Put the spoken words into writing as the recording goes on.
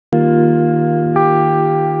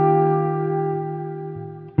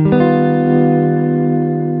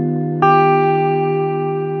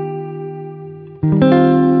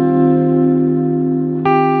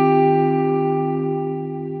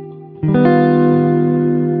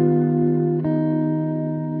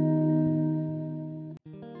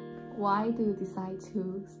why do you decide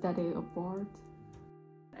to study abroad?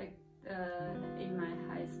 Like in my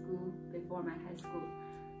high school, before my high school.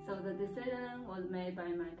 So the decision was made by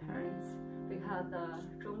my parents because the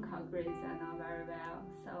中考 grades are not very well.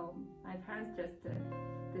 So my parents just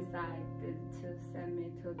decided to send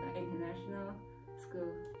me to the international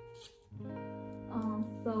school.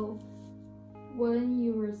 So when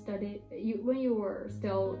you were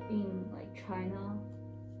still in like China,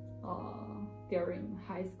 during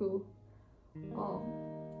high school,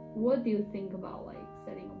 what do you think about like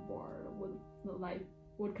studying abroad?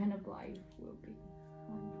 What kind of life will be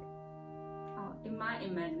like? In my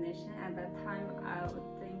imagination at that time, I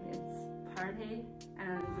would think it's party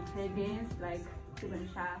and play games like 剧本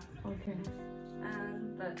杀. Okay.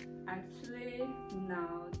 But actually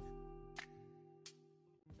not.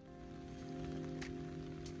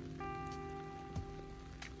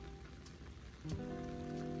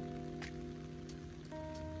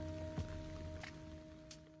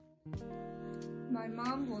 My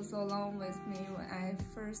mom was along with me when I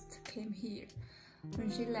first came here.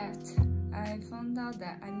 When she left, I found out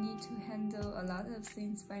that I need to handle a lot of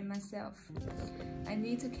things by myself. I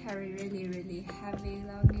need to carry really heavy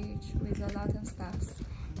luggage with a lot of stuff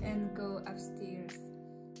and go upstairs.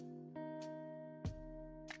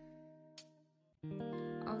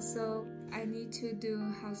 Also, I need to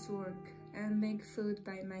do housework and make food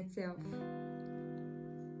by myself.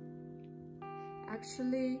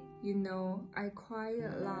 Actually, I cried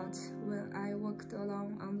a lot when I walked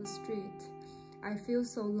along on the street. I feel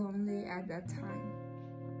so lonely at that time.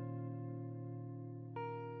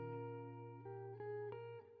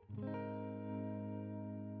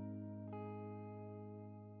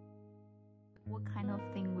 What kind of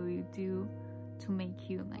thing will you do to make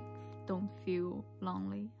you like don't feel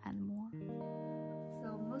lonely anymore?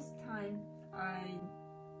 So most time I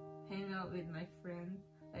hang out with my friends,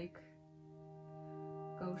 like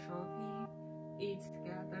go shopping, eat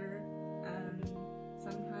together, and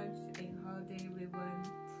sometimes in holiday we went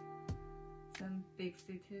some big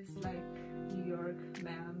cities like New York,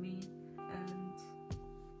 Miami, and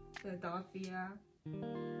Philadelphia.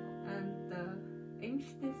 And the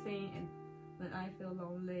interesting thing is when I feel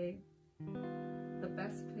lonely, the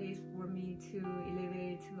best place for me to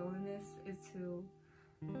alleviate loneliness is to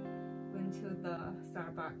went to the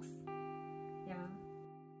Starbucks. Yeah.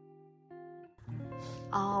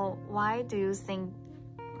 Why do you think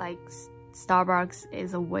like Starbucks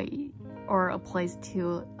is a way or a place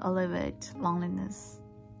to alleviate loneliness?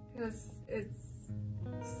 Because it's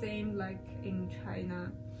same like in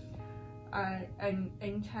China.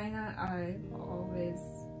 In China I always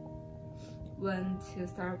went to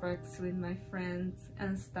Starbucks with my friends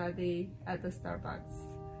and study at the Starbucks.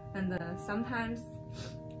 And sometimes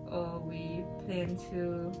we plan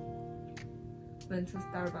to went to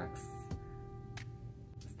Starbucks,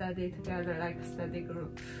 study together like a study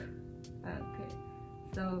group. Okay,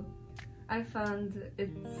 so I found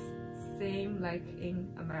it's same like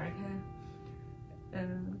in America,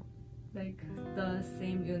 like the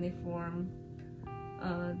same uniform,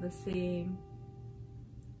 the same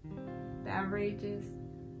beverages,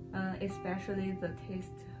 especially the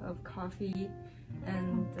taste of coffee,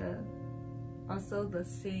 and also the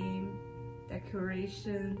same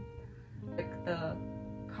decoration, like the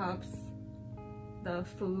cups, the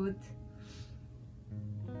food.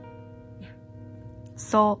 Yeah.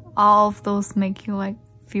 So all of those make you like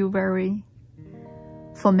feel very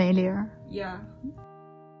familiar. Yeah.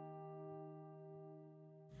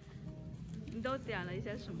 你都点了一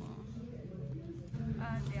些什么？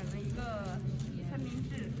点了一个三明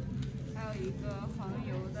治，还有一个黄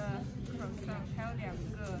油的 croissant， 还有2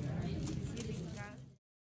个鸡饼干。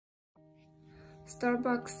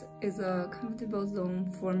Starbucks is a comfortable zone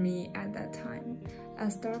for me at that time.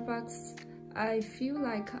 At Starbucks, I feel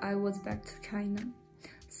like I was back to China.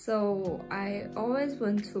 So I always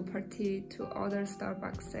went to party to order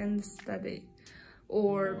Starbucks and study,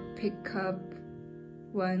 or pick up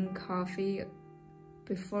one coffee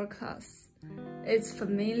before class. It's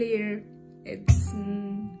familiar, it's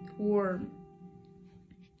warm.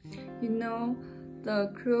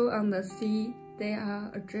 The crew on the sea, they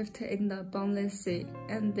are adrift in the boundless sea,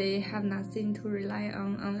 and they have nothing to rely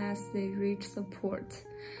on unless they reach the port.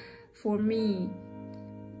 For me,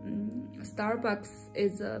 Starbucks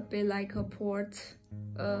is a bit like a port,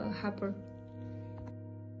 a harbor.